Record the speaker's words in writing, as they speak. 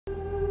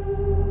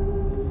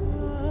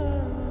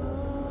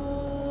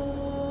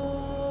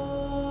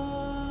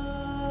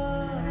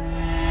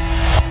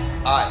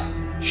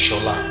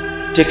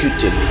take you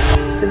to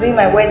me? To be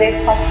my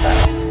wedded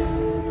husband.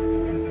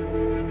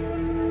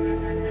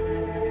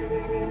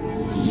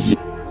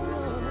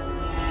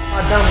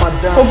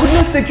 Madam, for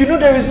goodness sake, you know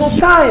there is no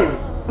time.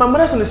 My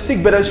mother's on a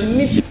sick bed and she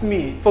needs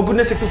me, for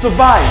goodness sake, to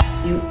survive.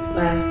 You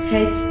are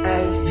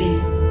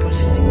HIV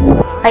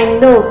positive. I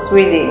know,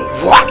 sweetie.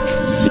 What?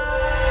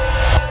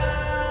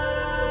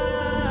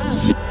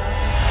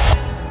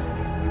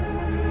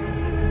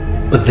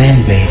 But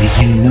then, baby,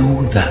 you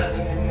know that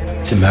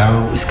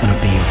tomorrow is gonna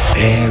be a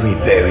very,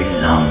 very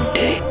long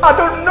day. I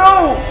don't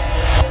know,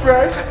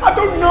 Fred. I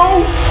don't know.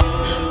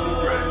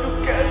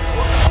 You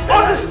can't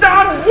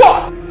understand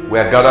what? We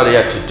are gathered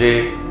here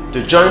today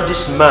to join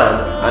this man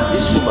and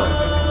this woman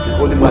in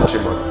holy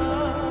matrimony.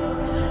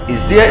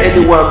 Is there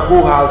anyone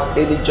who has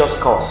any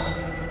just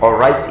cause or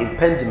right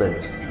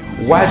impediment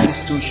why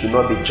these two should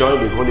not be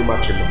joined in holy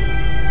matrimony?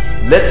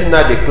 Let him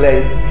now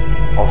declare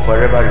it or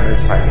forever remain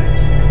silent.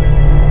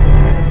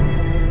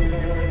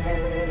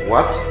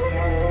 What?